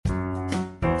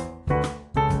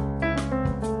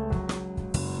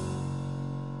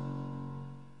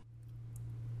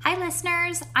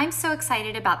listeners. I'm so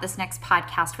excited about this next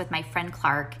podcast with my friend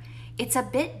Clark. It's a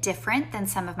bit different than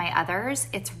some of my others.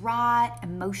 It's raw,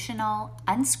 emotional,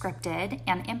 unscripted,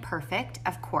 and imperfect,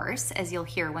 of course, as you'll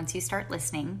hear once you start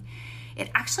listening.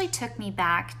 It actually took me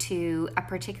back to a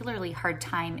particularly hard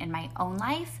time in my own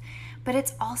life, but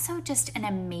it's also just an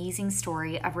amazing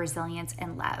story of resilience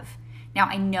and love. Now,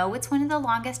 I know it's one of the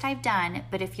longest I've done,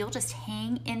 but if you'll just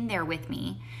hang in there with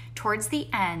me, towards the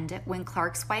end, when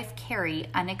Clark's wife, Carrie,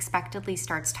 unexpectedly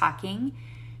starts talking,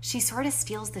 she sort of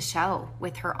steals the show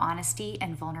with her honesty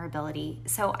and vulnerability.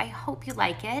 So I hope you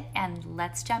like it, and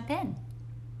let's jump in.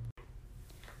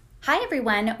 Hi,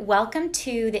 everyone. Welcome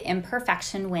to the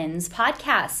Imperfection Wins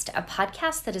podcast, a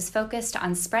podcast that is focused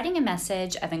on spreading a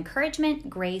message of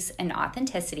encouragement, grace, and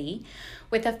authenticity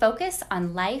with a focus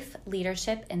on life,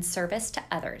 leadership, and service to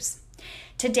others.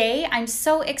 Today, I'm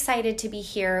so excited to be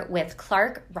here with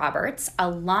Clark Roberts, a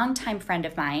longtime friend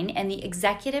of mine and the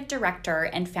executive director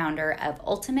and founder of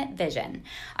Ultimate Vision,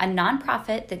 a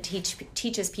nonprofit that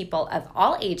teaches people of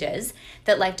all ages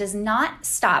that life does not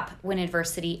stop when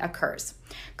adversity occurs.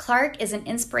 Clark is an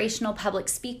inspirational public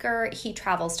speaker. He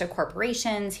travels to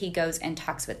corporations, he goes and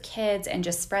talks with kids and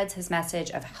just spreads his message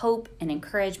of hope and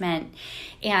encouragement.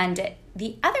 And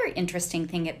the other interesting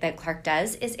thing that Clark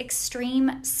does is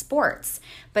extreme sports,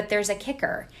 but there's a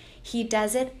kicker. He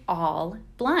does it all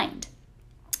blind.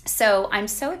 So I'm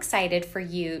so excited for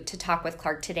you to talk with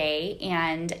Clark today,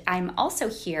 and I'm also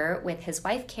here with his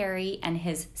wife, Carrie, and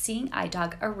his seeing eye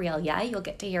dog, Aurelia. You'll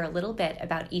get to hear a little bit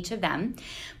about each of them.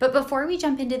 But before we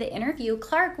jump into the interview,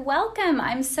 Clark, welcome.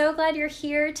 I'm so glad you're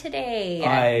here today.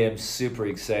 I am super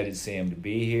excited, Sam, to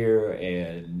be here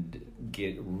and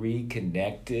get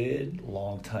reconnected,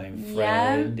 longtime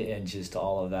friend, and just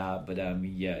all of that. But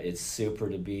it's super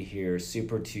to be here,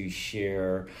 super to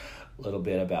share a little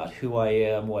bit about who I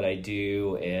am, what I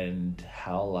do, and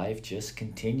how life just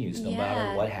continues no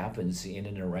matter what happens in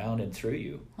and around and through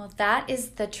you. Well, that is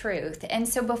the truth. And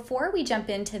so before we jump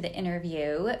into the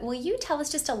interview, will you tell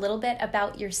us just a little bit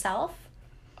about yourself?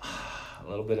 A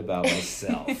little bit about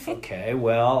myself. Okay,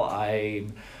 well,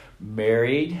 I'm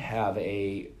married, have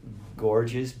a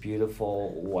gorgeous,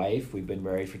 beautiful wife. We've been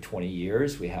married for 20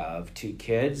 years. We have 2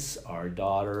 kids. Our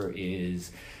daughter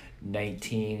is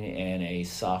 19 and a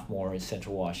sophomore at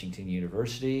Central Washington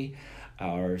University.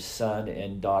 Our son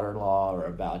and daughter-in-law are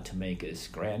about to make us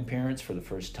grandparents for the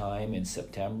first time in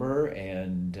September.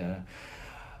 And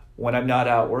when I'm not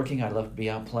out working, I love to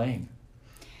be out playing.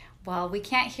 Well, we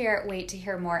can't wait to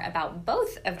hear more about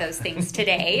both of those things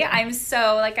today. I'm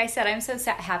so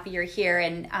happy you're here.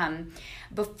 And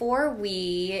before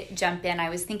we jump in,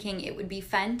 I was thinking it would be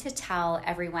fun to tell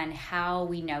everyone how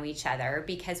we know each other,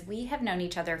 because we have known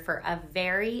each other for a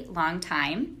very long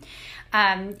time.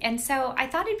 And so I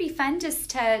thought it'd be fun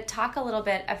just to talk a little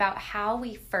bit about how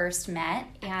we first met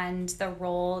and the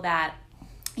role that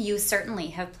you certainly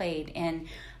have played in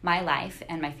my life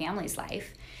and my family's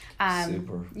life.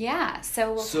 Super. Yeah,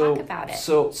 so we'll talk about it.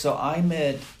 So I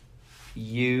met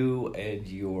you and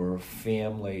your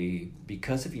family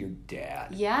because of your dad.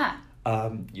 Yeah.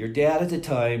 Your dad at the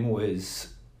time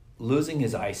was losing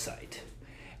his eyesight,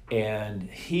 and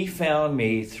he found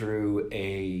me through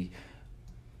a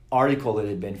article that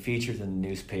had been featured in the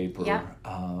newspaper. Yeah.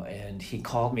 And he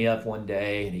called me up one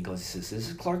day and he says, "This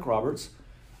is Clark Roberts."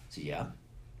 I said, "Yeah."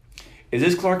 "Is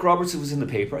this Clark Roberts who was in the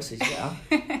paper?" I said, "Yeah."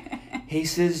 He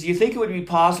says, "You think it would be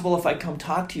possible if I come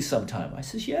talk to you sometime?" I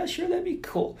says, "Yeah, sure, that'd be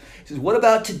cool." He says, "What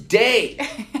about today?"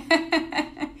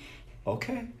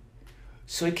 Okay.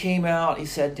 So he came out, he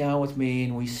sat down with me,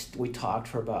 and we talked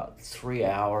for about 3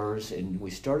 hours, and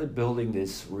we started building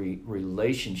this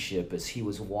relationship as he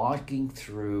was walking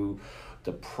through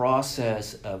the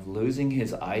process of losing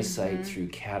his eyesight through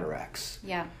cataracts.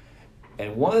 Yeah.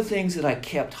 And one of the things that I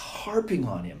kept harping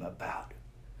on him about,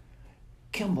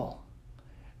 "Kimball,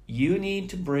 you need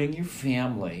to bring your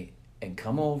family and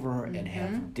come over and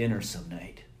have dinner some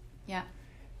night." Yeah.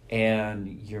 And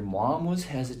your mom was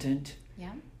hesitant.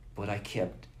 Yeah. But I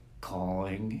kept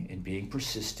calling and being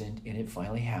persistent, and it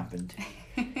finally happened.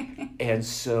 And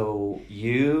so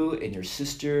you and your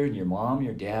sister and your mom and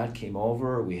your dad came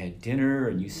over. We had dinner,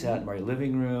 and you sat in my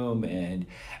living room and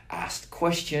asked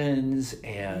questions.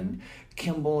 And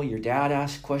Kimball, your dad,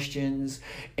 asked questions.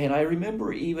 And I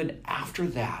remember even after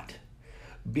that,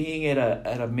 being at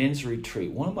a men's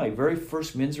retreat, one of my very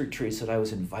first men's retreats that I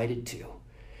was invited to.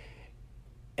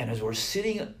 And as we're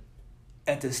sitting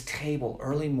at this table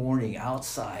early morning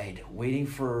outside waiting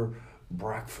for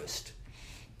breakfast,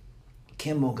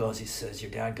 Kimball goes, he says, your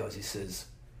dad goes, he says,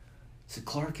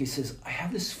 "Clark," he says, "I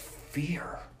have this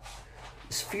fear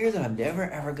this fear that I'm never,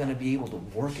 ever going to be able to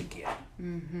work again.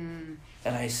 Mm-hmm.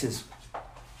 And I says,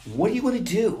 what are you going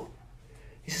to do?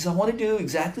 He says, I want to do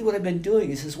exactly what I've been doing.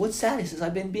 He says, what's that? He says,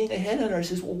 I've been being a headhunter. I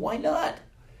says, well, why not?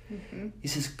 Mm-hmm. He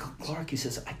says, Clark, he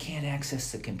says, I can't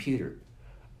access the computer.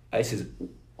 I says,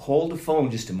 hold the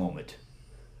phone just a moment.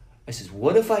 I says,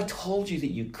 what if I told you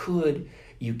that you could,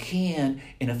 you can,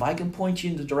 and if I can point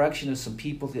you in the direction of some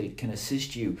people that can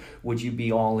assist you, would you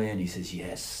be all in? He says,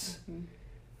 yes. Mm-hmm.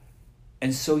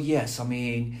 And so, yes, I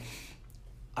mean,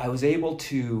 I was able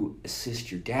to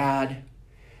assist your dad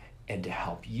and to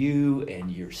help you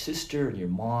and your sister and your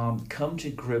mom come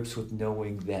to grips with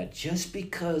knowing that just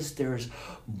because there's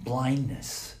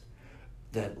blindness,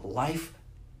 that life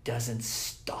doesn't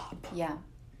stop. Yeah.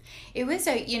 It was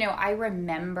I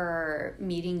remember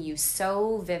meeting you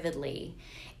so vividly,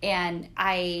 and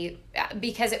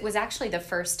because it was actually the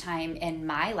first time in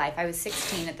my life, I was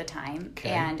 16 at the time, okay.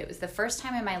 And it was the first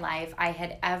time in my life I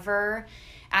had ever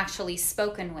actually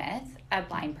spoken with a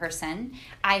blind person.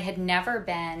 I had never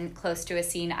been close to a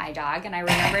seeing eye dog, and I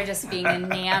remember just being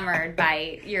enamored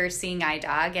by your seeing eye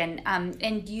dog,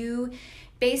 and you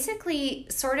basically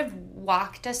sort of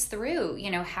walked us through,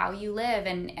 how you live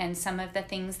and some of the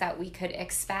things that we could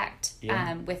expect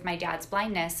with my dad's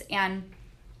blindness. And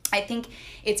I think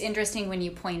it's interesting when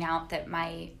you point out that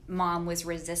my mom was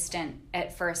resistant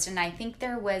at first, and I think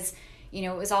there was, it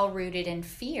was all rooted in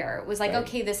fear. It was like, right.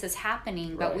 Okay, this is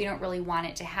happening, but we don't really want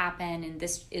it to happen, and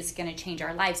this is going to change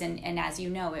our lives. And as you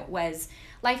know, it was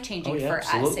life-changing for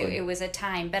absolutely. us. It was a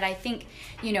time. But I think,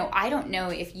 I don't know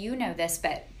if you know this,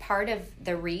 but part of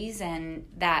the reason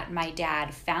that my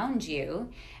dad found you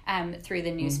through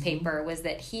the newspaper mm-hmm. was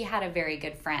that he had a very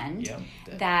good friend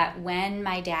that when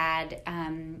my dad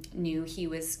knew he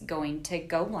was going to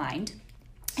go blind,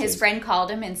 his friend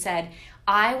called him and said,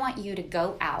 I want you to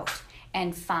go out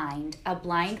and find a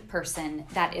blind person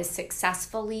that is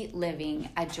successfully living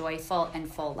a joyful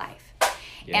and full life.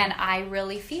 Yeah. And I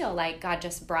really feel like God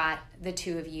just brought the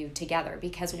two of you together,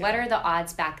 because what are the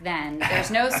odds back then?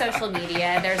 There's no social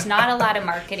media. There's not a lot of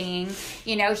marketing.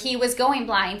 He was going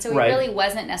blind, so he really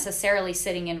wasn't necessarily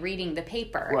sitting and reading the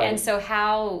paper. Right. And so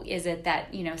how is it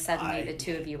that, suddenly the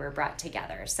two of you were brought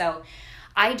together? So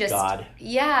I just, God.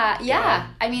 Yeah.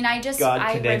 I mean, God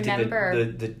I connected remember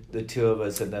the two of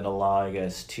us, and then allowing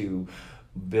us to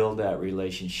build that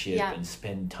relationship and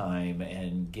spend time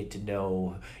and get to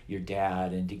know your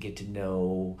dad and to get to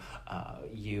know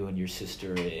you and your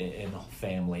sister and the whole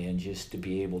family, and just to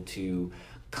be able to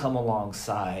come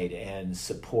alongside and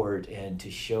support and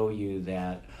to show you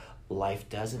that life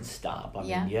doesn't stop. I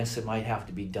mean, yes, it might have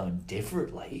to be done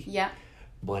differently. Yeah.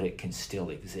 But it can still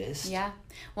exist. Yeah.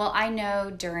 Well, I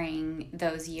know during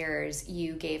those years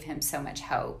you gave him so much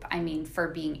hope. I mean, for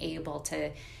being able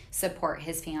to support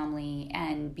his family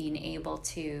and being able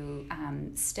to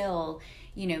still,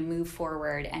 move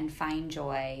forward and find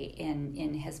joy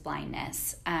in his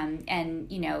blindness. And,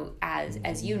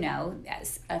 as you know,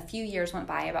 as a few years went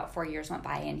by, about 4 years went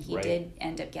by, and he did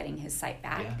end up getting his sight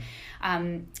back,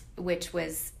 which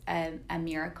was a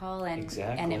miracle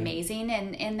and amazing.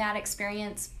 And in that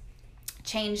experience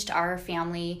changed our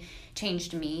family,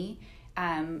 changed me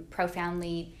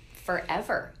profoundly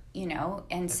forever. And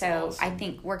that's so awesome. I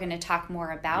think we're going to talk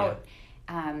more about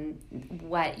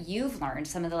what you've learned,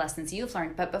 some of the lessons you've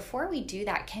learned. But before we do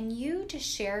that, can you just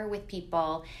share with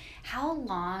people, how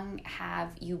long have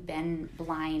you been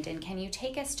blind? And can you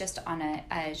take us just on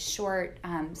a short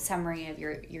summary of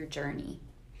your journey?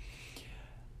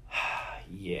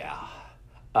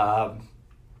 Well,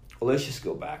 let's just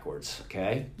go backwards,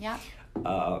 okay? Yeah.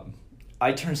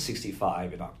 I turned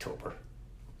 65 in October.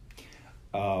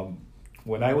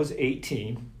 When I was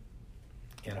 18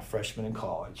 and a freshman in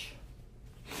college,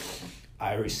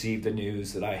 I received the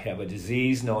news that I have a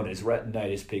disease known as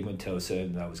retinitis pigmentosa,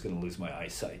 and I was going to lose my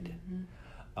eyesight.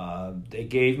 Mm-hmm. They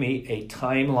gave me a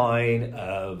timeline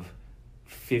of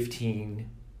 15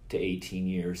 to 18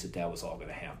 years that was all going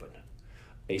to happen.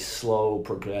 A slow,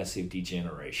 progressive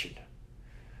degeneration.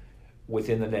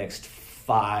 Within the next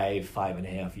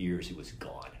 5.5 years, it was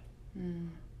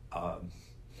gone.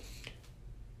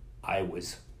 I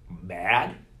was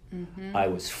mad. Mm-hmm. I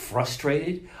was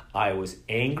frustrated. I was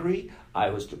angry.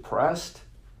 I was depressed.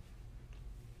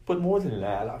 But more than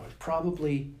that, I was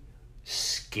probably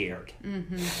scared.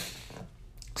 Mm-hmm.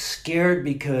 Scared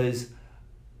because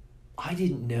I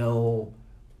didn't know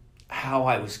how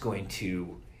I was going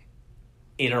to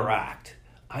interact.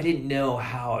 I didn't know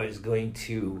how I was going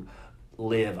to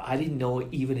live. I didn't know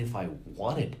even if I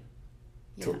wanted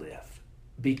to live,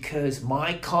 because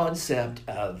my concept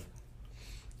of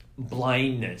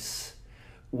blindness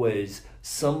was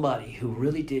somebody who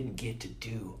really didn't get to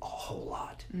do a whole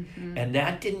lot. And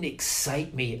that didn't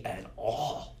excite me at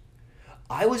all.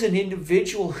 I was an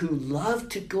individual who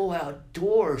loved to go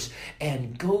outdoors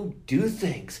and go do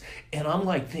things. And I'm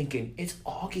like thinking, it's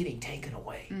all getting taken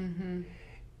away. And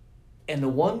the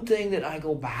one thing that I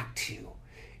go back to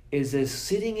is as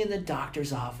sitting in the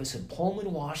doctor's office in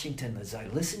Pullman, Washington, as I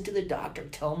listen to the doctor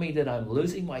tell me that I'm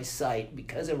losing my sight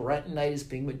because of retinitis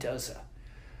pigmentosa.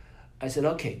 I said,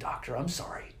 okay, doctor, I'm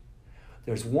sorry.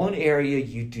 There's one area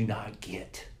you do not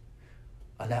get,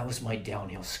 and that was my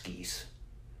downhill skis.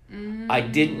 I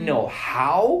didn't know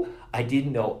how, I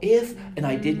didn't know if, and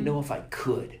I didn't know if I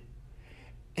could.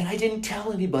 And I didn't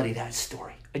tell anybody that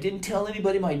story. I didn't tell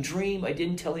anybody my dream. I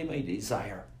didn't tell anybody my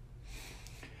desire.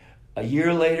 A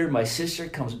year later, my sister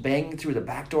comes banging through the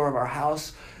back door of our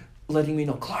house, letting me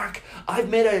know, Clark, I've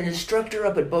met an instructor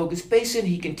up at Bogus Basin.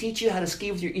 He can teach you how to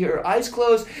ski with your eyes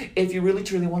closed if you really,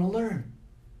 truly want to learn.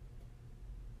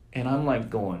 And I'm like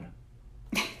going,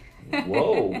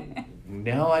 whoa.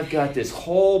 Now I've got this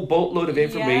whole boatload of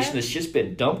information that's just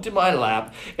been dumped in my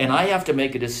lap, and I have to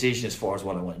make a decision as far as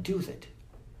what I want to do with it.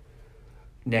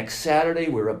 Next Saturday,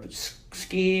 we're up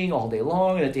skiing all day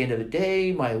long, and at the end of the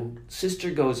day, my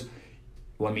sister goes,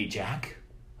 want to meet Jack?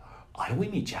 I don't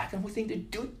want to meet Jack. I don't want anything to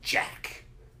do with Jack.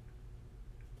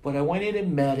 But I went in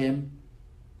and met him,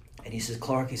 and he says,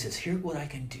 Clark, he says, here's what I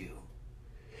can do.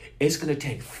 It's going to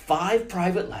take 5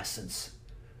 private lessons.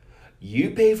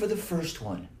 You pay for the first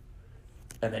one,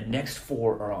 and the next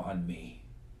 4 are on me.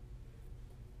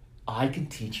 I can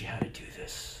teach you how to do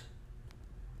this.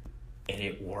 And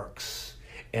it works.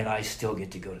 And I still get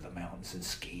to go to the mountains and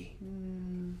ski.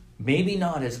 Maybe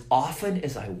not as often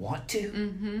as I want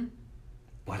to,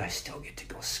 but I still get to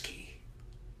go ski.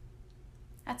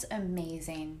 That's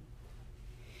amazing.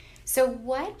 So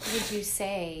what would you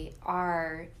say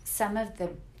are some of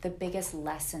the biggest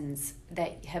lessons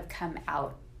that have come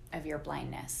out of your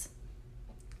blindness?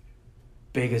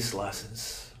 Biggest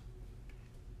lessons.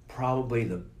 Probably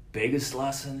the biggest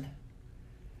lesson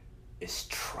is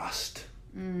trust.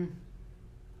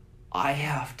 I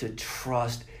have to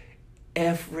trust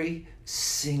every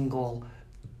single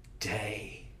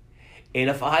day. And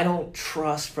if I don't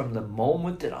trust from the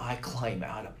moment that I climb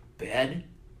out of bed,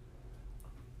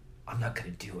 I'm not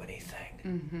going to do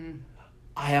anything.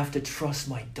 I have to trust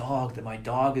my dog, that my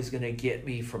dog is going to get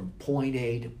me from point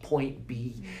A to point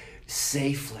B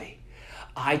safely.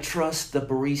 I trust the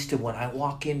barista when I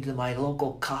walk into my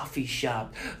local coffee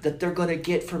shop that they're going to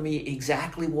get for me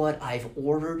exactly what I've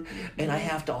ordered. And I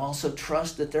have to also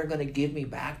trust that they're going to give me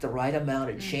back the right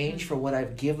amount of change for what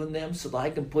I've given them so that I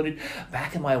can put it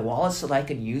back in my wallet so that I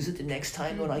can use it the next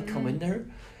time when I come in there.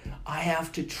 I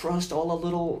have to trust all the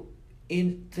little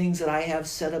things that I have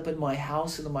set up in my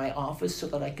house and in my office so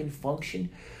that I can function.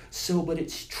 But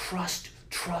it's trust.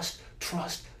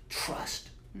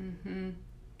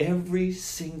 Every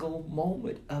single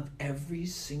moment of every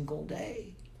single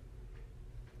day.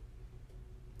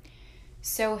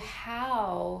 So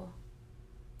how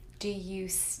do you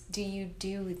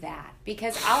do that?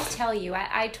 Because I'll tell you,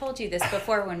 I told you this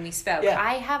before when we spoke.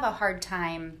 I have a hard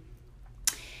time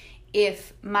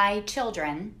if my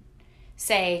children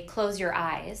say, close your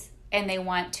eyes, and they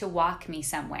want to walk me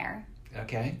somewhere.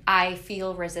 Okay. I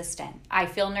feel resistant. I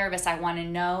feel nervous. I want to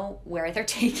know where they're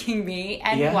taking me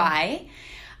and why.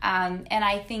 And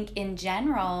I think in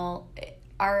general,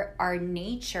 our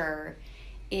nature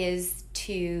is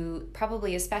to,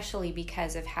 probably especially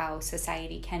because of how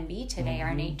society can be today,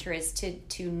 our nature is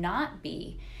to not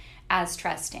be as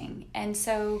trusting. And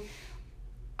so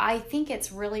I think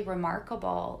it's really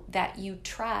remarkable that you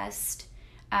trust.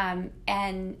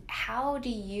 And how do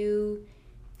you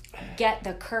get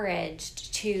the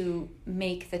courage to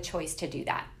make the choice to do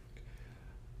that?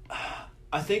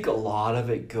 I think a lot of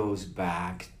it goes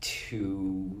back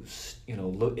to,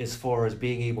 look, as far as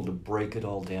being able to break it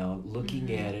all down,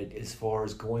 looking at it as far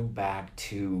as going back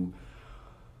to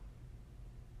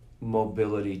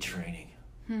mobility training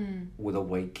with a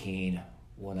weight cane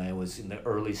when I was in the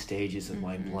early stages of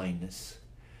my blindness.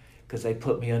 Because they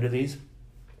put me under these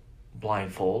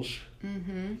blindfolds,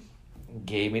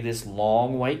 gave me this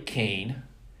long white cane,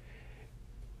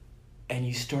 and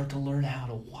you start to learn how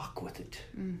to walk with it.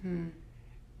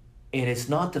 And it's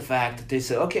not the fact that they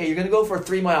say, okay, you're going to go for a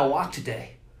 3-mile walk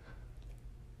today.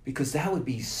 Because that would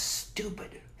be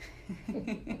stupid.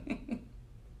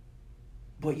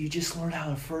 But you just learn how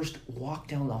to first walk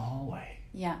down the hallway.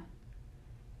 Yeah.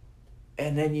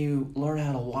 And then you learn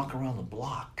how to walk around the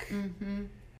block.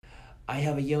 I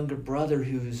have a younger brother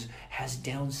who has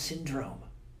Down syndrome.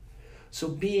 So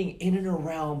being in and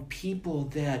around people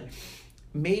that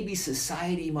maybe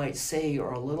society might say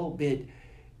are a little bit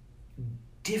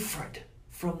different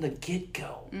from the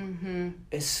get-go.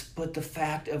 But the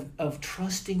fact of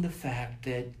trusting the fact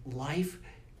that life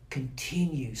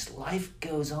continues, life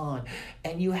goes on,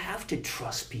 and you have to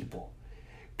trust people.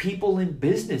 People in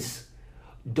business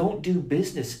don't do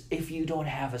business if you don't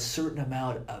have a certain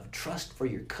amount of trust for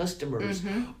your customers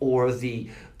or the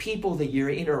people that you're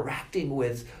interacting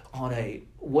with on a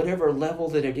whatever level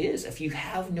that it is. If you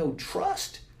have no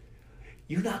trust,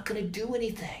 you're not going to do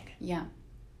anything. Yeah.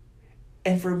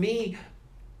 And for me,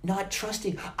 not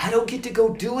trusting, I don't get to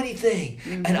go do anything.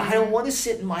 And I don't want to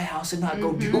sit in my house and not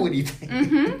go do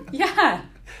anything. Yeah.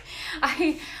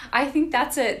 I think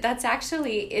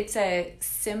it's a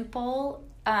simple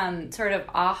sort of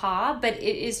aha, but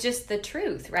it is just the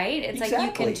truth, right? It's like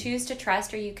you can choose to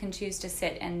trust or you can choose to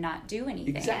sit and not do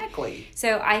anything. Exactly.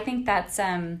 So I think that's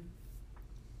a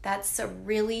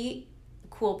really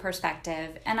cool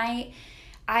perspective. And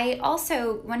I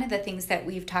also, one of the things that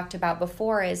we've talked about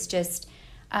before is just,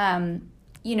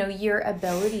 your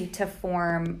ability to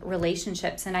form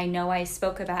relationships. And I know I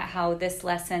spoke about how this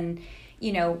lesson,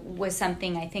 was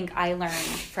something I think I learned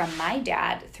from my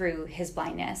dad through his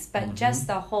blindness, but just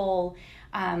the whole,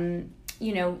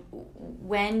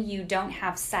 when you don't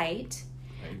have sight,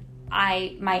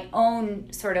 my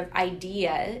own sort of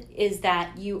idea is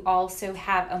that you also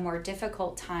have a more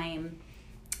difficult time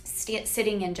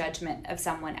sitting in judgment of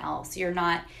someone else. You're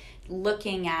not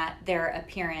looking at their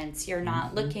appearance. You're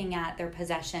not looking at their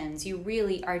possessions. You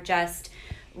really are just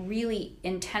really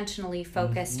intentionally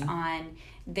focused on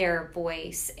their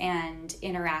voice and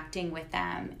interacting with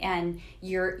them. And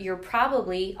you're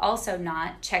probably also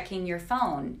not checking your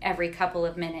phone every couple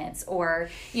of minutes or,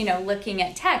 looking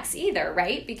at texts either,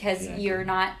 right? Because you're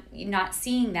not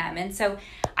seeing them. And so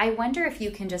I wonder if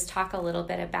you can just talk a little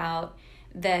bit about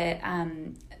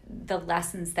the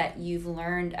lessons that you've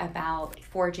learned about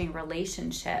forging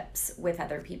relationships with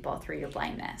other people through your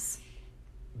blindness.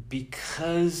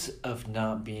 Because of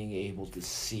not being able to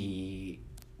see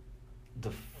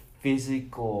the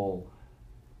physical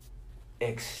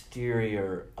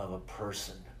exterior of a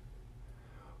person,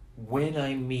 when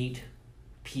I meet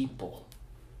people,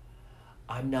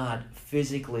 I'm not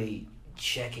physically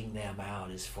checking them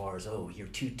out as far as, oh, you're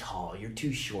too tall, you're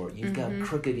too short, you've got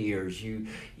crooked ears,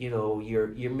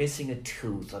 you're missing a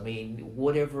tooth. I mean,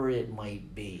 whatever it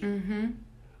might be.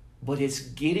 But it's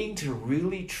getting to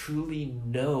really truly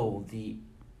know the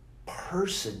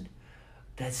person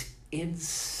that's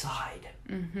inside.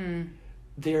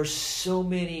 There's so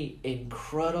many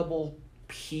incredible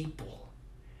people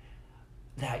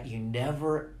that you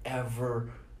never ever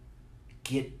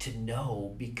get to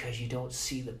know because you don't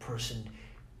see the person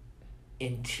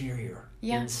interior,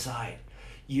 inside.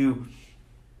 You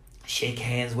shake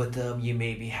hands with them, you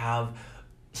maybe have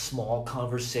small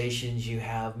conversations, you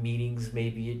have meetings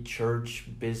maybe at church,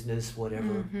 business,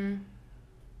 whatever.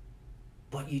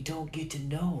 But you don't get to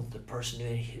know the person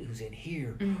who's in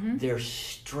here, their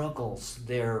struggles,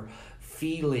 their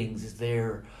feelings,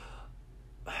 their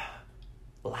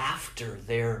laughter,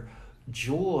 their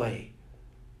joy,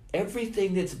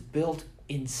 everything that's built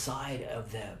inside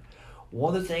of them.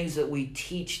 One of the things that we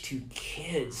teach to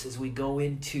kids as we go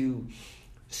into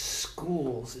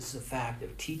schools is the fact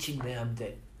of teaching them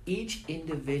that each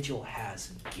individual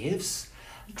has gifts,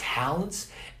 talents,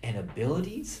 and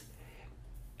abilities,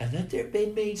 and that they're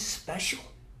being made special.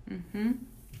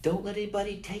 Don't let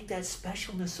anybody take that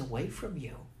specialness away from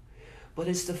you. But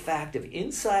it's the fact of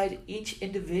inside each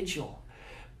individual,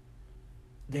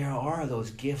 there are those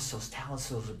gifts, those talents,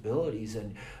 those abilities,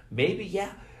 and maybe,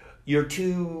 you're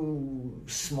too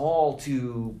small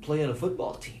to play on a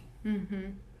football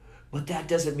team. But that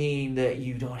doesn't mean that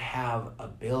you don't have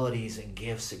abilities and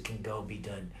gifts that can go be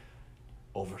done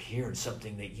over here in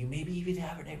something that you maybe even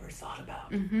haven't ever thought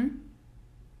about.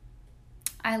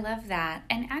 I love that.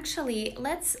 And actually,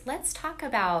 let's talk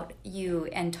about you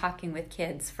and talking with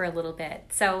kids for a little bit.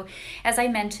 So, as I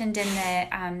mentioned in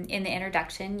the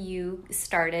introduction, you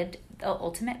started the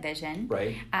Ultimate Vision,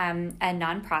 right? A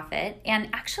nonprofit. And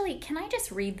actually, can I just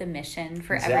read the mission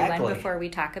for everyone before we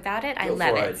talk about it? I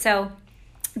love it. So,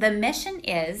 the mission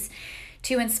is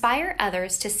to inspire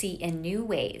others to see in new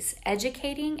ways,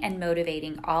 educating and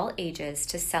motivating all ages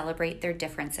to celebrate their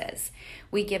differences.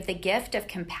 We give the gift of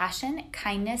compassion,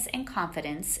 kindness, and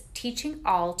confidence, teaching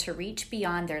all to reach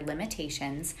beyond their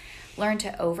limitations, learn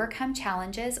to overcome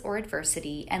challenges or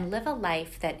adversity, and live a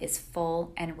life that is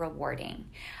full and rewarding.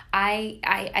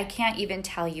 I can't even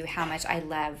tell you how much I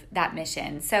love that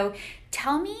mission. So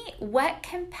tell me, what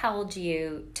compelled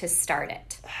you to start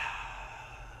it?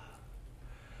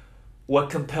 What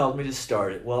compelled me to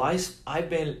start it? Well, I've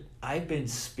been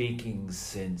speaking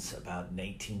since about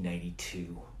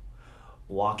 1992,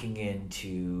 walking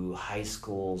into high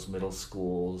schools, middle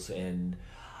schools, and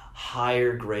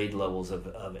higher grade levels of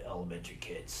elementary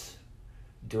kids.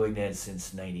 Doing that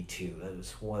since 92. That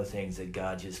was one of the things that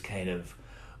God just kind of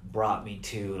brought me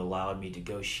to and allowed me to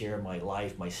go share my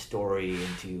life, my story,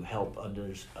 and to help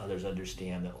others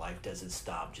understand that life doesn't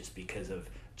stop just because of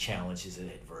challenges and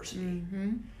adversity.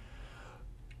 Mm-hmm.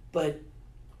 But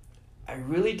I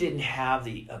really didn't have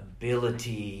the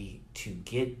ability to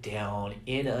get down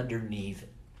in underneath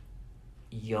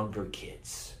younger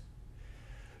kids.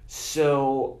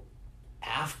 So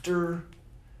after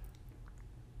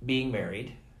being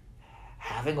married,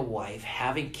 having a wife,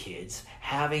 having kids,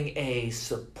 having a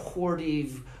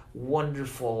supportive,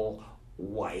 wonderful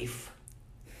wife,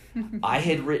 I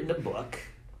had written a book,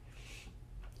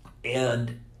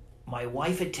 and my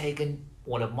wife had taken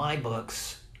one of my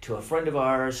books to a friend of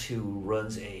ours who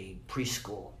runs a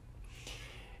preschool.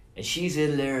 And she's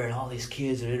in there, and all these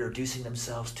kids are introducing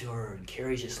themselves to her, and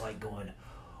Carrie's just like going,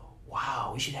 wow,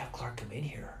 we should have Clark come in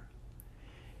here.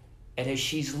 And as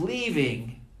she's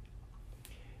leaving,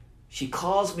 she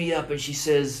calls me up and she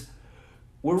says,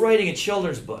 we're writing a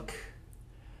children's book.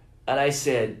 And I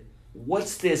said,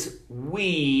 what's this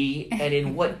we, and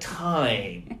in what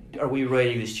time are we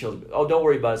writing this children's book? Oh, don't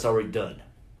worry about it, it's already done.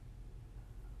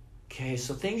 Okay,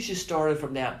 so things just started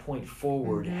from that point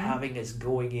forward, mm-hmm. having us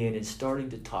going in and starting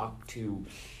to talk to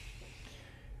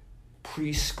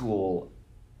preschool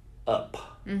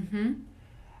up. Mm-hmm.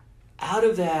 Out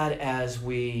of that, as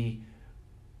we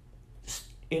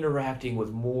interacting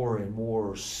with more and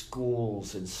more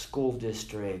schools and school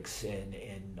districts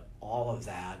and all of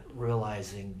that,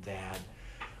 realizing that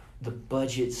the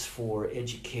budgets for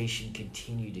education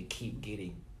continue to keep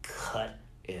getting cut,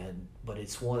 but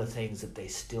it's one of the things that they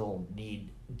still need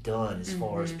done as mm-hmm.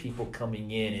 far as people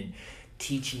coming in and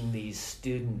teaching these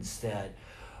students that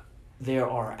there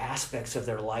are aspects of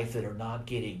their life that are not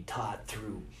getting taught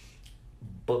through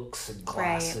books and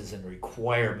classes and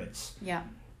requirements. Yeah.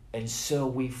 And so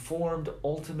we formed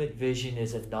Ultimate Vision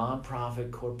as a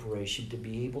nonprofit corporation to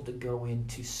be able to go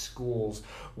into schools,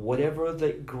 whatever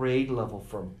the grade level,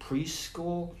 from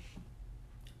preschool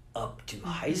up to mm-hmm.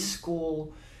 high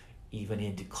school, even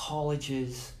into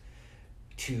colleges,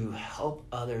 to help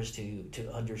others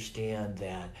to understand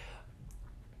that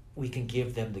we can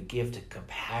give them the gift of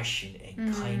compassion and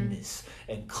mm-hmm. kindness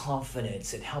and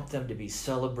confidence, and help them to be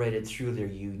celebrated through their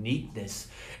uniqueness,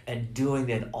 and doing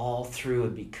that all through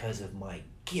and because of my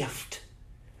gift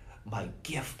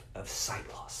of sight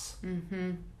loss.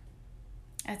 Mm-hmm.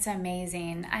 That's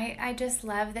amazing. I just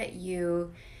love that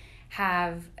you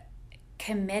have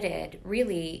committed,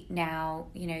 really, now,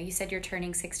 you said you're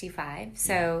turning 65.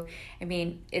 So, yeah. I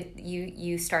mean,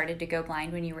 you started to go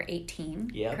blind when you were 18,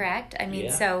 yep. correct? I mean,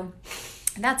 yeah. So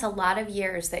that's a lot of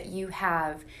years that you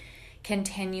have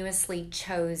continuously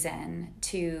chosen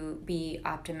to be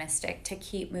optimistic, to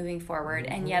keep moving forward.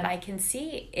 Mm-hmm. And yet I can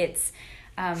see it's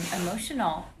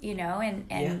emotional, and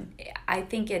yeah. I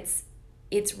think it's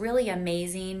really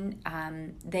amazing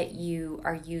that you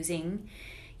are using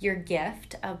your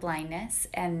gift of blindness,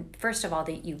 and first of all,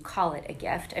 that you call it a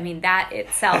gift. I mean, that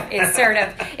itself is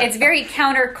it's very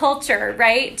counterculture,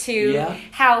 right, to yeah.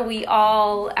 how we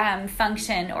all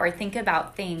function or think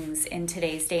about things in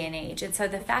today's day and age. And so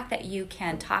the fact that you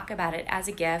can talk about it as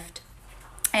a gift,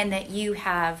 and that you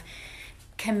have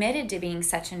committed to being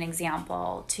such an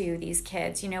example to these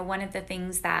kids. One of the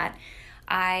things that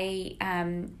I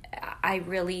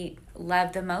really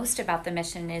love the most about the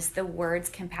mission is the words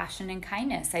compassion and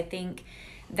kindness. I think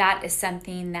that is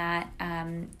something that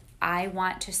I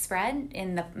want to spread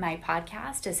in my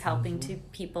podcast, is helping mm-hmm. to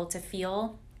people to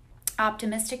feel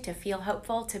optimistic, to feel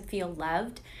hopeful, to feel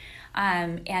loved,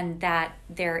 and that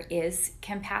there is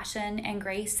compassion and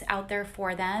grace out there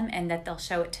for them, and that they'll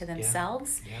show it to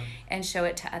themselves yeah. Yeah. and show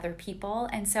it to other people.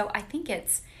 And so I think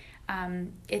it's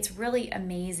really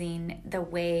amazing the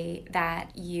way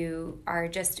that you are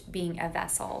just being a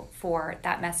vessel for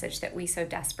that message that we so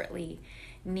desperately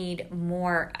need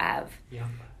more of. Yeah.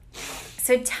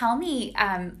 So tell me,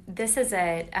 this is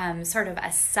a sort of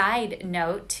a side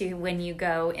note to when you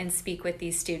go and speak with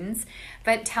these students,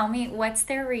 but tell me, what's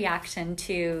their reaction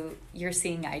to your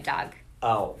seeing eye dog?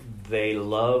 Oh, they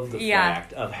love the yeah.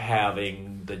 fact of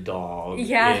having the dog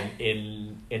yeah.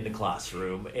 in the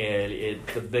classroom, and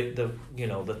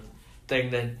the thing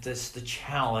that's the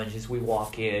challenge is we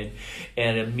walk in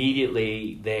and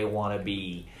immediately they want to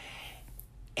be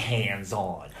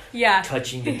hands-on, yeah.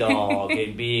 touching the dog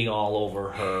and being all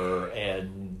over her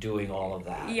and doing all of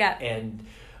that. Yeah. And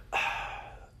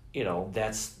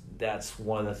that's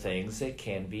one of the things that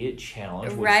can be a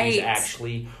challenge when Right. she's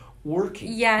actually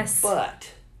working. Yes.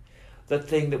 But the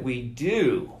thing that we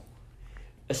do,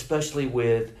 especially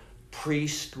with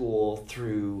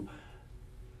preschool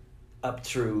up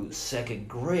through second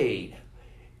grade,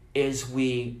 is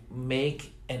we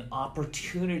make an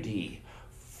opportunity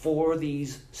for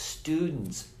these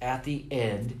students at the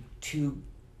end to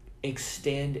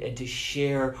extend and to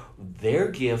share their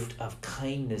gift of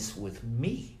kindness with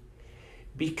me.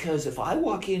 Because if I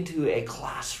walk into a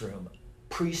classroom,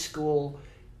 preschool,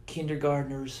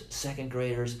 kindergartners, second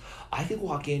graders, I could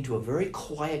walk into a very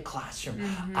quiet classroom.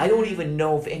 Mm-hmm. I don't even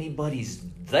know if anybody's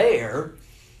there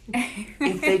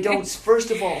if they don't,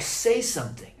 first of all, say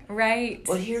something. Right.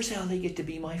 But here's how they get to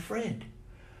be my friend.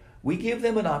 We give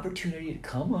them an opportunity to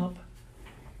come up,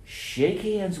 shake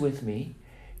hands with me,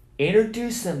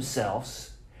 introduce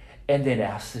themselves, and then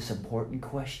ask this important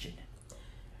question.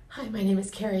 Hi, my name is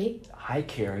Carrie. Hi,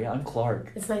 Carrie. I'm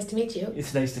Clark. It's nice to meet you.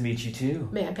 It's nice to meet you, too.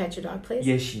 May I pet your dog, please?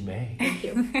 Yes, you may. Thank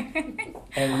you.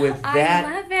 And with that,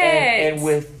 I love it. And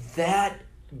with that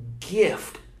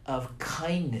gift of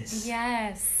kindness,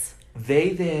 Yes. they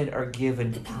then are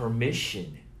given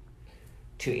permission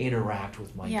to interact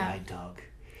with my Yeah. guide dog.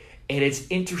 And it's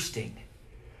interesting.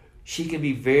 She can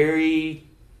be very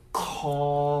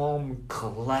calm,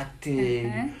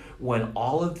 collected when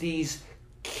all of these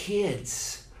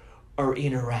kids are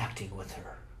interacting with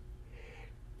her.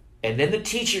 And then the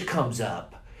teacher comes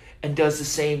up and does the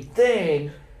same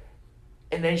thing,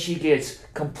 and then she gets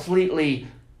completely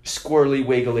squirrely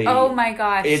wiggly. Oh my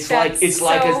gosh. It's that's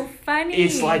so funny.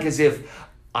 It's like as if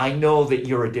I know that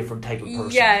you're a different type of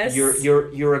person. Yes.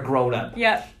 You're a grown up.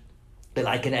 Yep. That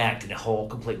I can act in a whole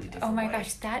completely different way. Oh my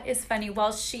gosh, that is funny.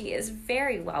 Well, she is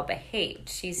very well behaved.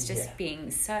 She's just being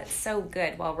so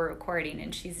good while we're recording,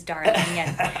 and she's darling.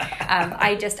 And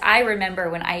I remember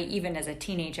when even as a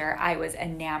teenager, I was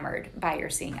enamored by your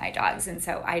seeing eye dogs, and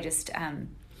so I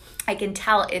can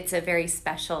tell it's a very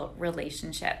special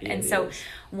relationship. And so,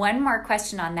 one more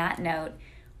question on that note: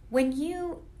 when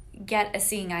you get a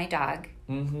seeing eye dog,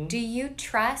 do you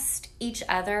trust each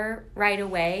other right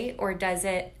away, or does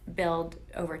it build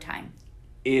over time?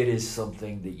 It is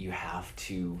something that you have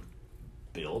to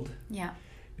build. Yeah.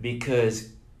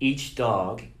 Because each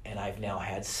dog, and I've now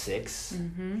had 6,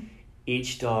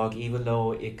 each dog, even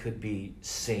though it could be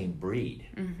same breed,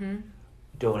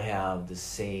 don't have the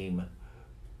same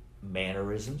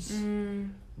mannerisms.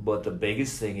 But the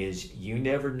biggest thing is you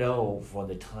never know from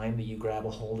the time that you grab a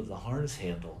hold of the harness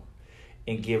handle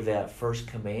and give that first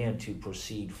command to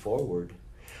proceed forward.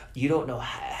 You don't know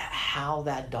how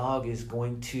that dog is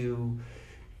going to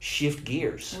shift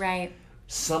gears. Right.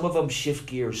 Some of them shift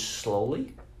gears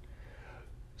slowly.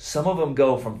 Some of them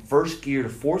go from first gear to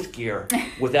fourth gear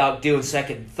without doing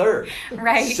second and third.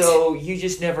 Right. So you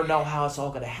just never know how it's all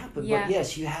going to happen. Yeah. But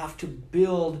yes, you have to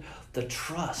build the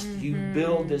trust. You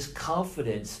build this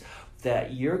confidence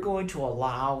that you're going to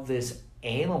allow this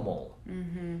animal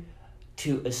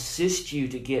to assist you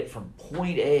to get from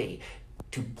point A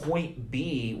to point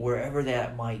B, wherever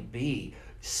that might be,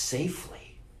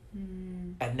 safely.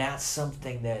 And that's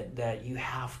something that you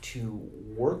have to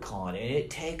work on. And it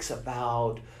takes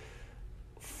about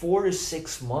 4 to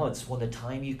 6 months when the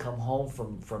time you come home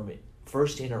from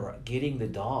first getting the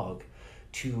dog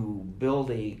to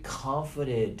build a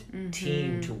confident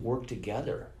team to work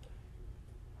together.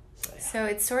 So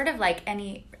it's sort of like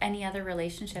any other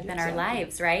relationship in our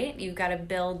lives, right? You've got to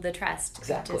build the trust.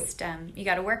 Exactly. Just you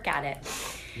got to work at it.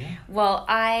 Yeah. Well,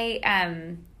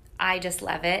 I just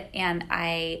love it, and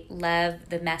I love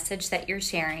the message that you're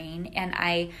sharing, and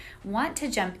I want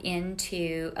to jump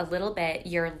into a little bit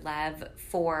your love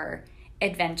for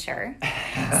adventure.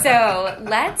 So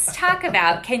let's talk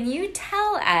about, can you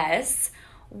tell us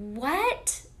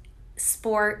what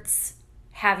sports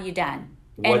have you done?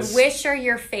 And which are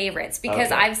your favorites?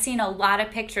 Because I've seen a lot of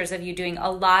pictures of you doing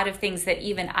a lot of things that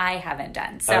even I haven't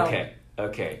done. So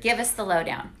okay. Give us the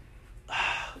lowdown.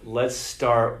 Let's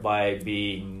start by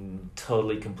being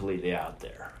totally, completely out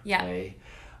there. Yeah. Okay?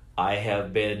 I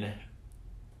have been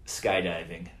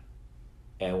skydiving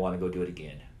and want to go do it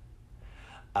again.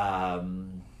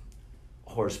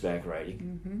 Horseback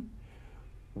riding,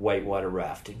 whitewater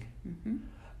rafting,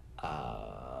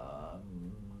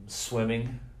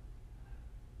 swimming,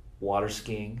 water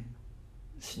skiing,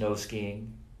 snow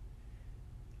skiing,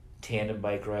 tandem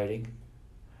bike riding,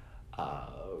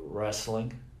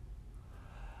 wrestling.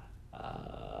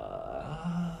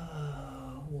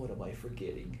 What am I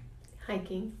forgetting?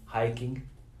 Hiking.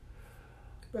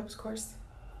 Ropes course.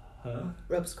 Huh?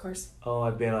 Ropes course. Oh,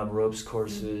 I've been on ropes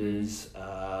courses.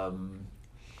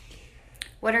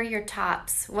 What are your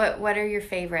tops? What are your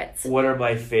favorites? What are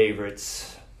my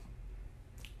favorites?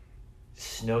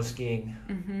 Snow skiing,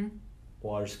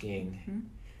 water skiing,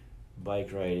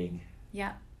 bike riding,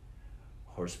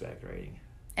 horseback riding.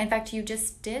 In fact, you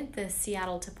just did the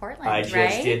Seattle to Portland, I right?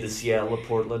 just did the Seattle to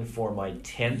Portland for my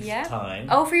 10th time.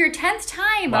 Oh, for your 10th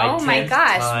time. My 10th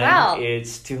gosh. time. Wow.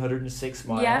 It's 206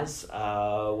 miles.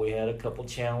 We had a couple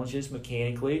challenges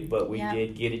mechanically, but we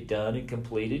did get it done and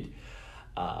completed.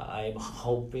 I'm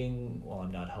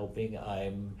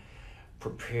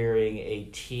preparing a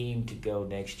team to go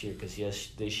next year because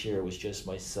this year it was just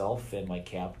myself and my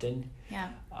captain. Yeah.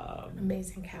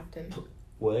 Amazing captain.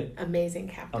 What? Amazing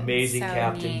captain. Amazing so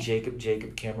captain neat. Jacob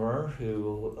Kimmerer,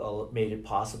 who made it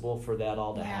possible for that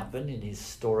all to happen in his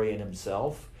story and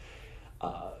himself.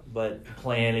 But the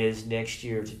plan is next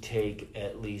year to take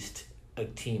at least a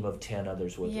team of 10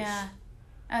 others with us.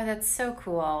 Oh, that's so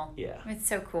cool. Yeah. It's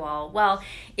so cool. Well,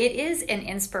 it is an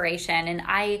inspiration, and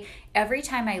every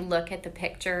time I look at the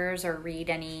pictures or read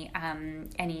any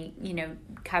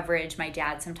coverage, my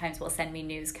dad sometimes will send me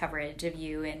news coverage of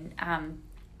you, and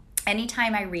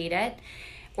anytime I read it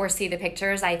or see the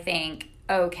pictures, I think,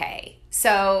 okay,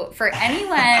 so for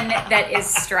anyone that is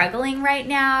struggling right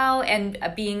now and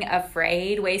being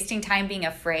afraid, wasting time being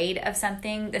afraid of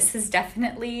something, this is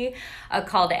definitely a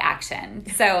call to action.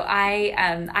 So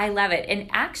I love it. And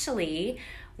actually,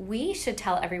 we should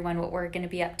tell everyone what we're going to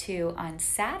be up to on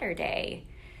Saturday.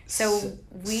 So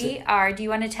we are, do you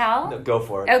want to tell? No, go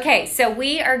for it. Okay, so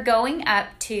we are going up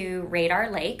to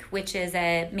Radar Lake, which is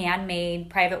a man-made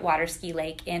private water ski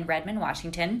lake in Redmond,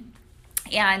 Washington.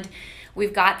 And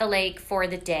we've got the lake for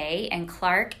the day, and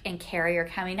Clark and Carrie are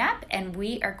coming up, and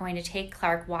we are going to take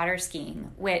Clark water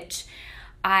skiing, which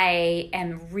I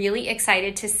am really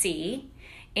excited to see.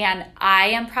 And I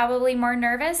am probably more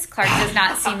nervous. Clark does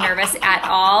not seem nervous at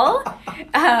all.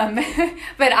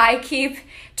 But I keep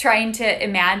trying to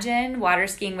imagine water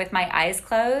skiing with my eyes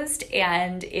closed,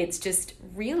 and it's just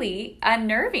really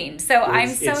unnerving. So I'm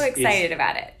so excited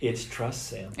about it. It's trust,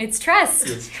 Sam. It's trust.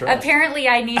 It's trust. Apparently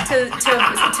I need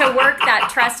to work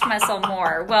that trust muscle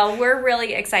more. Well, we're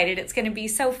really excited. It's going to be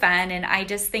so fun, and I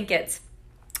just think it's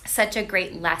such a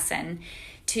great lesson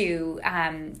to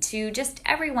just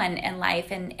everyone in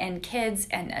life, and kids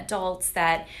and adults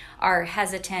that are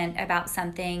hesitant about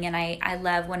something. And I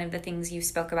love one of the things you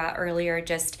spoke about earlier,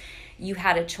 just you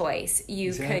had a choice.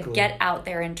 You could get out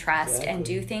there and trust and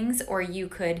do things, or you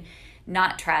could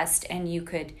not trust and you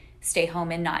could stay home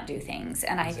and not do things.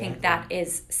 And I think that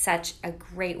is such a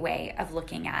great way of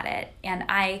looking at it. And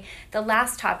the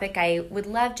last topic I would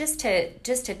love just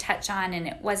to touch on, and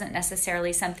it wasn't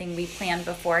necessarily something we planned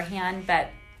beforehand, but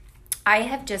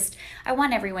I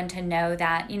want everyone to know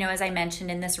that, as I mentioned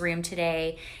in this room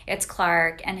today, it's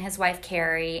Clark and his wife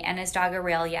Carrie and his dog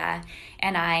Aurelia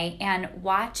and I, and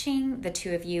watching the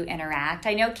two of you interact.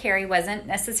 I know Carrie wasn't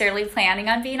necessarily planning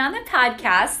on being on the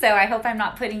podcast, so I hope I'm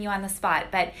not putting you on the spot,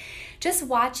 but just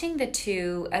watching the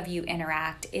two of you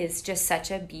interact is just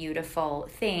such a beautiful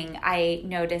thing. I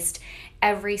noticed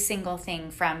every single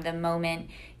thing from the moment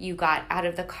you got out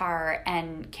of the car,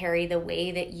 and Carrie, the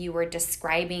way that you were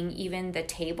describing even the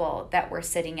table that we're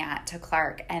sitting at to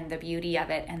Clark and the beauty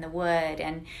of it and the wood.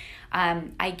 And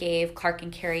I gave Clark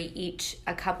and Carrie each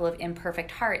a couple of imperfect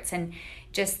hearts, and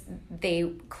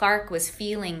Clark was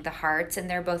feeling the hearts, and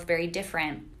they're both very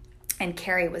different. And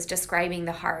Carrie was describing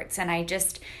the hearts, and I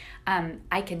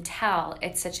can tell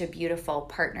it's such a beautiful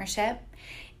partnership.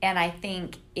 And I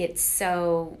think it's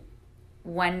so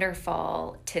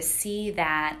wonderful to see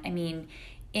that, in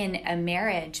a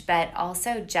marriage, but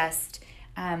also just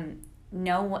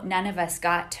none of us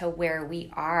got to where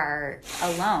we are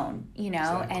alone,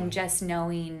 and just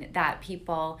knowing that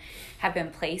people have been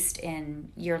placed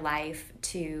in your life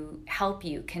to help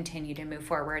you continue to move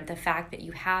forward. The fact that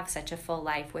you have such a full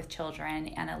life with children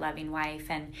and a loving wife,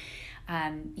 and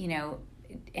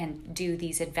and do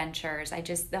these adventures.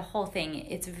 The whole thing,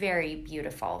 it's very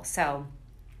beautiful. So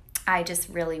I just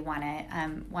really want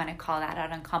to call that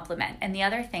out and compliment. And the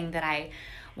other thing that I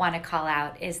want to call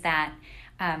out is that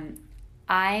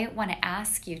I want to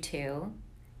ask you two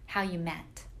how you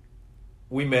met.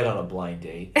 We met on a blind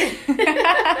date.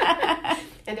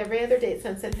 And every other date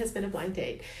since then has been a blind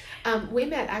date. We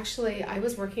met, actually, I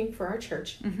was working for our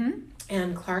church,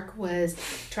 and Clark was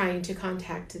trying to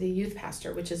contact the youth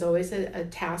pastor, which is always a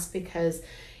task, because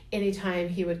anytime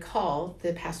he would call,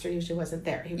 the pastor usually wasn't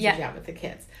there. He was usually out with the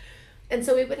kids. And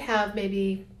so we would have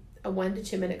maybe a 1 to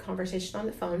 2 minute conversation on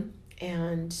the phone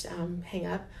and hang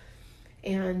up.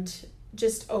 And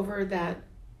just over that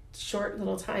short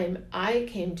little time, I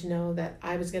came to know that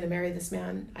I was going to marry this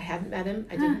man. I hadn't met him.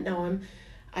 I didn't know him.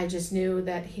 I just knew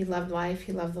that he loved life,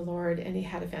 he loved the Lord, and he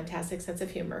had a fantastic sense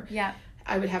of humor. Yeah.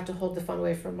 I would have to hold the phone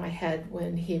away from my head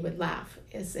when he would laugh.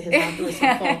 His laughter was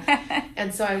so full.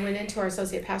 And so I went into our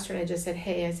associate pastor and I just said,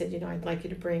 hey, I said, I'd like you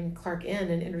to bring Clark in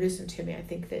and introduce him to me. I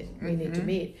think that we need to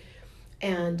meet.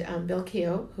 And Bill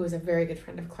Keogh, who is a very good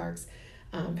friend of Clark's,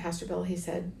 Pastor Bill, he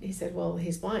said, well,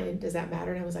 he's blind. Does that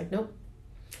matter? And I was like, nope.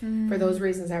 For those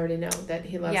reasons, I already know that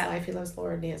he loves life, he loves the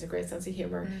Lord, and he has a great sense of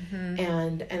humor.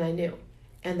 And I knew.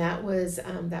 And that was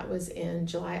in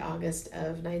July, August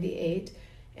of 98.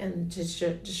 And to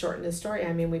shorten the story,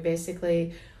 I mean,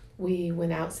 we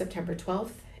went out September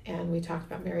 12th, and we talked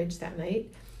about marriage that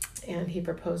night. And he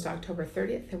proposed October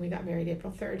 30th, and we got married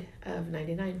April 3rd of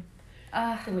 99.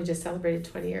 And we just celebrated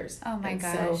 20 years. Oh my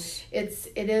gosh. So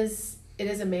it is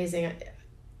amazing.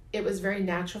 It was very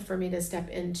natural for me to step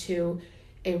into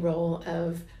a role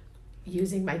of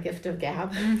using my gift of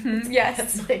gab. Yes.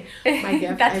 That's my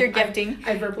gift. That's your gifting.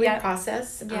 I verbally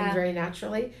process very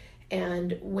naturally.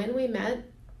 And when we met,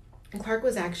 Clark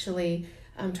was actually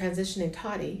transitioning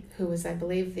Toddy, who was, I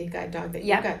believe, the guide dog that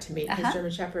you got to meet, his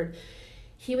German Shepherd.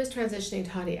 He was transitioning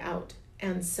Toddy out.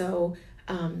 And so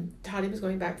Toddy was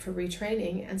going back for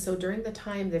retraining. And so during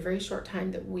the very short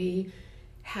time that we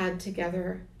had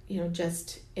together,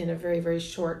 just in a very, very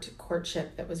short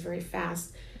courtship that was very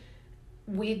fast,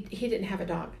 he didn't have a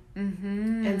dog.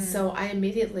 And so I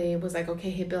immediately was like, okay,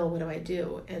 hey, Bill, what do I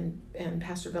do? And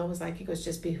Pastor Bill was like, he goes,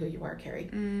 just be who you are, Carrie.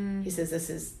 He says,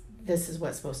 this is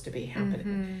what's supposed to be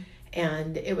happening.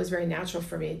 And it was very natural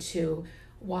for me to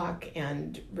walk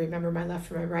and remember my left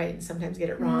from my right and sometimes get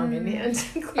it wrong and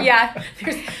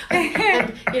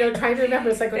trying to remember,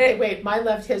 it's like, okay, wait, my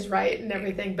left, his right, and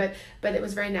everything, but it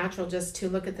was very natural just to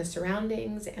look at the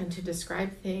surroundings and to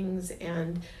describe things.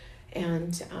 And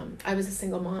I was a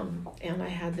single mom, and I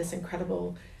had this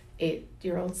incredible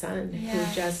 8-year-old son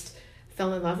who just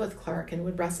fell in love with Clark and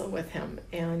would wrestle with him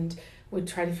and would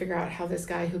try to figure out how this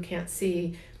guy who can't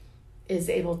see is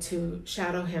able to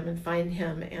shadow him and find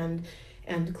him.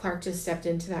 And Clark just stepped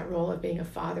into that role of being a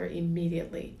father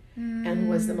immediately and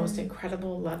was the most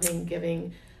incredible, loving,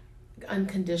 giving,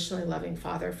 unconditionally loving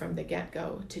father from the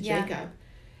get-go to Jacob.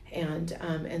 And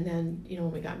then,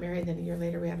 when we got married, then a year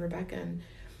later we had Rebecca.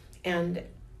 And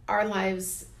our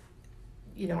lives,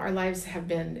 our lives have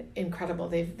been incredible.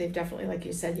 They've definitely, like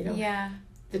you said,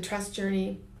 the trust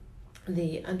journey,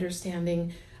 the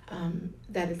understanding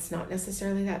that it's not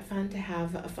necessarily that fun to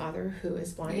have a father who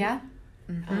is blind.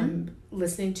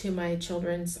 Listening to my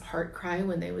children's heart cry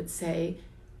when they would say,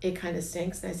 it kind of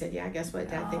stinks. And I said, guess what?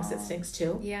 Dad thinks it stinks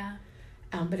too.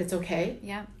 But it's okay.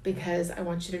 Because I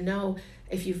want you to know,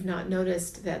 if you've not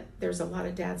noticed, that there's a lot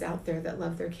of dads out there that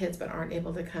love their kids but aren't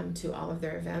able to come to all of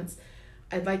their events.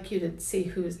 I'd like you to see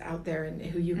who's out there and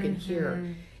who you can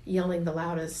hear yelling the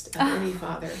loudest of any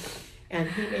father. And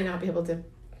he may not be able to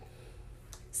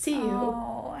see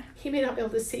you. He may not be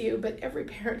able to see you, but every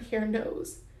parent here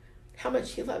knows how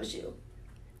much he loves you,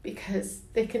 because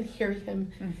they can hear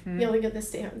him yelling in the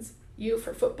stands. You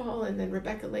for football, and then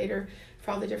Rebecca later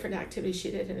for all the different activities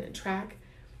she did in track.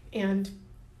 And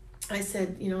I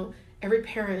said, every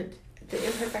parent, the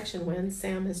imperfection wins.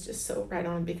 Sam is just so right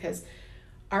on, because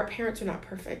our parents are not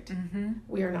perfect.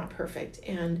 We are not perfect,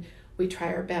 and we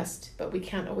try our best, but we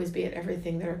can't always be at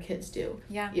everything that our kids do,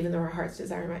 even though our heart's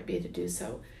desire might be to do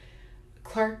so.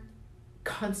 Clark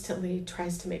constantly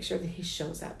tries to make sure that he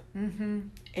shows up.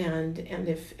 And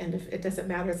if it doesn't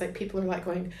matter, it's like people are like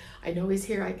going, I know he's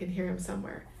here, I can hear him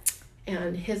somewhere.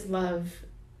 And his love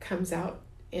comes out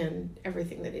in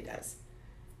everything that he does.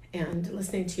 And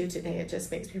listening to you today, it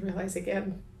just makes me realize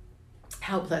again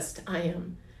how blessed I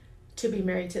am to be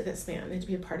married to this man and to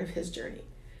be a part of his journey,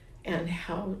 and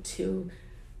how to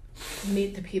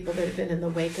meet the people that have been in the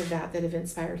wake of that have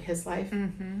inspired his life,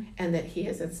 and that he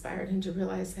has inspired, and to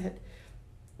realize that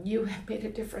you have made a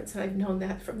difference. And I've known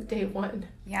that from day one.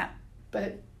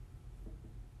 But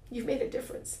you've made a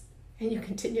difference, and you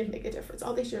continue to make a difference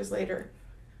all these years later.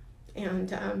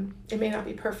 And it may not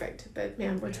be perfect, but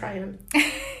man, we're trying.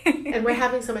 And we're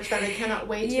having so much fun. I cannot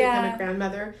wait to become a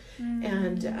grandmother.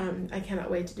 And I cannot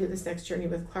wait to do this next journey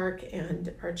with Clark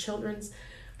and our children's.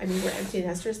 I mean, we're empty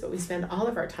nesters, but we spend all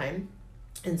of our time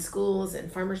in schools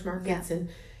and farmers markets and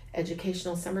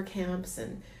educational summer camps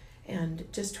and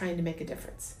just trying to make a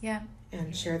difference.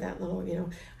 And share that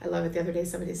little, I love it. The other day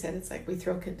somebody said it's like we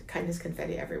throw kindness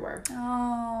confetti everywhere.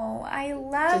 Oh, I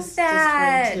love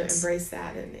that. Just trying to embrace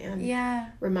that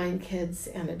and remind kids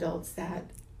and adults that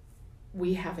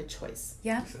we have a choice.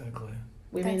 Exactly.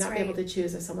 We may not be able to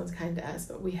choose if someone's kind to us,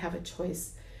 but we have a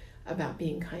choice about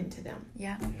being kind to them.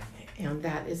 And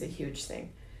that is a huge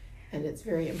thing. And it's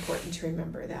very important to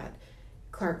remember that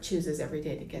Clark chooses every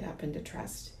day to get up and to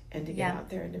trust and to get out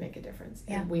there and to make a difference.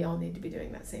 And we all need to be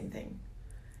doing that same thing.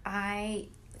 I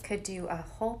could do a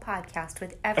whole podcast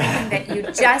with everything that you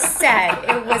just said.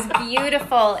 It was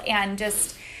beautiful and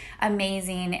just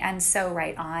amazing and so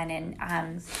right on. And,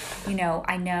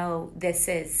 I know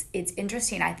it's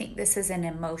interesting. I think this is an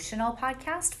emotional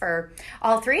podcast for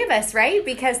all three of us, right?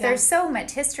 Because there's so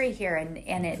much history here,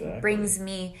 and it brings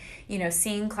me,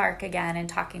 seeing Clark again and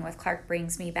talking with Clark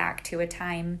brings me back to a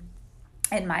time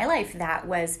in my life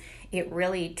it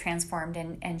really transformed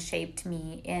and shaped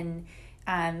me in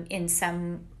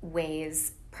some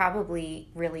ways, probably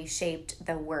really shaped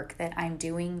the work that I'm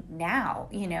doing now,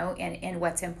 and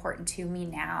what's important to me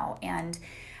now. And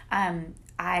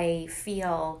I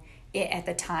feel at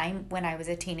the time when I was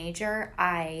a teenager,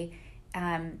 I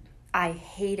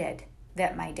hated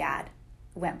that my dad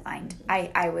went blind.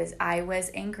 I was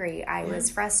angry. I was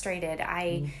frustrated.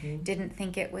 I didn't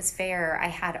think it was fair. I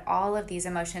had all of these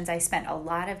emotions. I spent a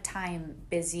lot of time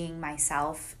busying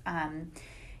myself, and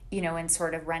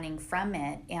sort of running from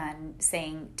it and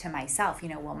saying to myself,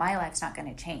 well, my life's not going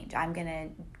to change. I'm going to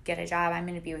get a job. I'm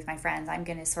going to be with my friends. I'm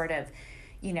going to sort of,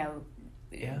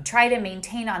 try to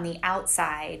maintain on the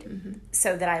outside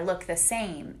so that I look the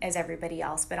same as everybody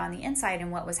else. But on the inside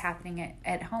and what was happening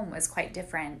at home was quite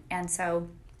different. And so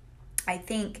I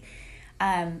think,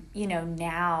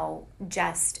 now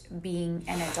just being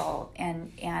an adult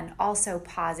and also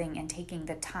pausing and taking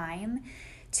the time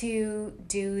to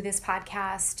do this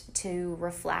podcast, to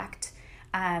reflect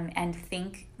and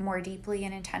think more deeply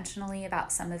and intentionally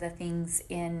about some of the things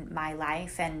in my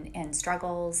life and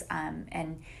struggles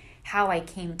and how I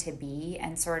came to be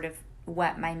and sort of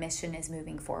what my mission is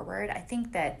moving forward. I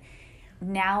think that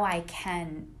now I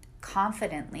can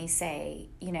confidently say,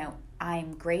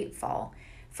 I'm grateful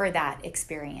for that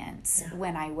experience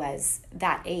when I was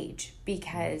that age,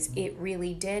 because it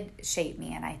really did shape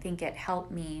me, and I think it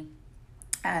helped me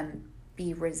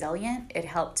be resilient. It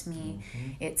helped me.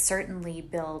 It certainly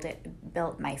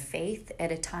built my faith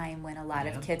at a time when a lot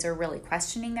of kids are really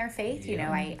questioning their faith.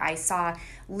 I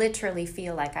literally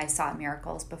feel like I saw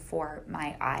miracles before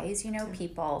my eyes.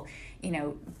 People,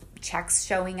 checks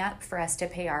showing up for us to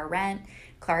pay our rent,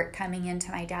 Clark coming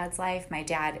into my dad's life, my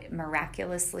dad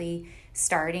miraculously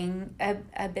starting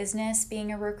a business,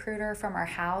 being a recruiter from our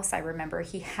house. I remember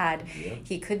he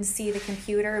couldn't see the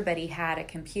computer, but he had a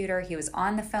computer. He was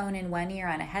on the phone in one ear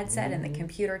on a headset and the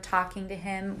computer talking to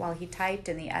him while he typed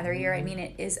in the other ear. I mean,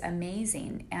 it is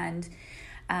amazing. And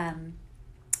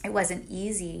it wasn't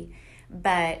easy,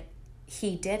 but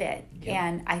he did it.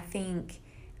 And I think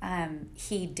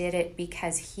he did it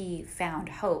because he found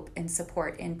hope and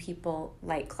support in people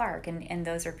like Clark. And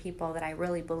those are people that I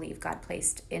really believe God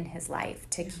placed in his life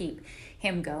to keep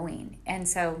him going. And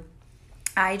so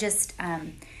I just,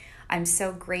 I'm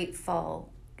so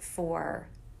grateful for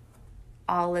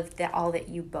all that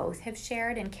you both have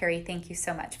shared. And Carrie, thank you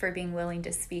so much for being willing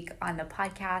to speak on the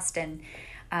podcast, and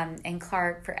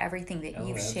Clark, for everything that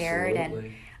you've shared.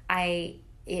 And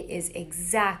it is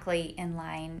exactly in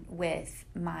line with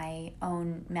my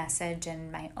own message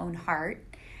and my own heart.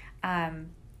 And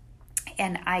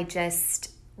I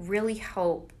just really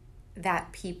hope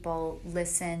that people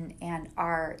listen and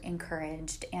are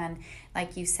encouraged. And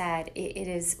like you said,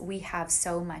 we have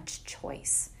so much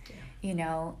choice,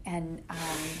 and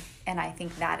I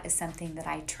think that is something that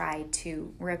I try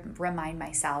to remind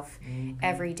myself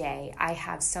every day. I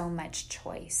have so much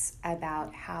choice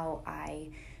about how I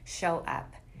show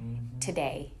up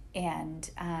today, and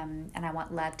I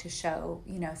want love to show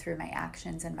through my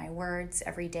actions and my words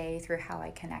every day, through how I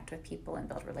connect with people and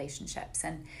build relationships.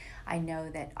 And I know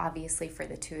that obviously for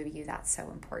the two of you that's so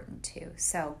important too.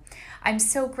 So I'm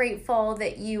so grateful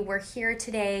that you were here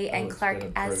today. And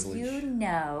Clark, as you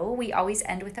know, we always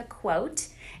end with a quote,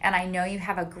 and I know you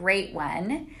have a great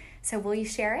one, so will you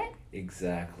share it?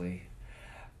 Exactly.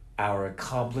 Our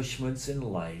accomplishments in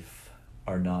life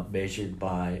are not measured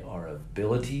by our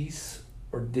abilities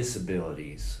or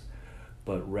disabilities,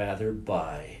 but rather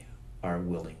by our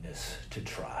willingness to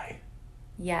try.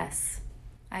 Yes,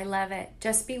 I love it.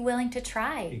 Just be willing to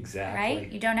try. Exactly.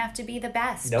 Right? You don't have to be the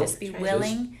best. Nope. Just be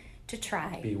willing to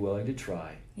try. Be willing to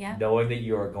try. Yeah. Knowing that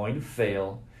you are going to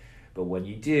fail, but when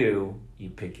you do,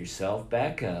 you pick yourself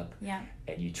back up. Yeah.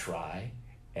 And you try,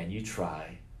 and you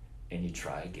try, and you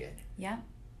try again. Yeah.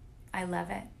 I love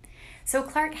it. So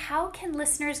Clark, how can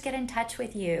listeners get in touch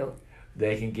with you?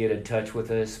 They can get in touch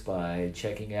with us by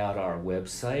checking out our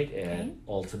website at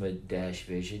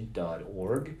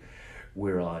ultimate-vision.org.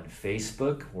 We're on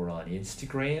Facebook. We're on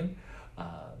Instagram.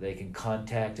 They can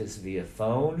contact us via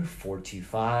phone,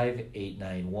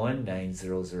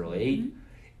 425-891-9008.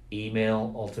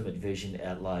 email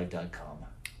ultimatevision@live.com.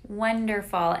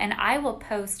 Wonderful. And I will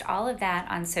post all of that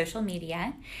on social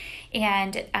media.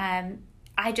 And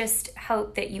I just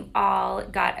hope that you all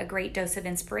got a great dose of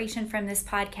inspiration from this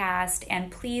podcast.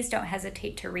 And please don't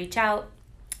hesitate to reach out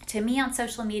to me on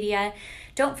social media.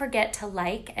 Don't forget to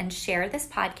like and share this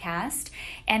podcast.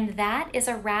 And that is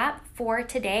a wrap for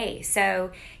today.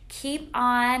 So keep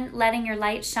on letting your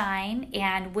light shine,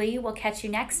 and we will catch you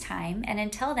next time. And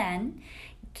until then,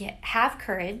 have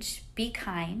courage, be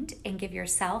kind, and give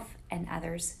yourself and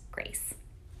others grace.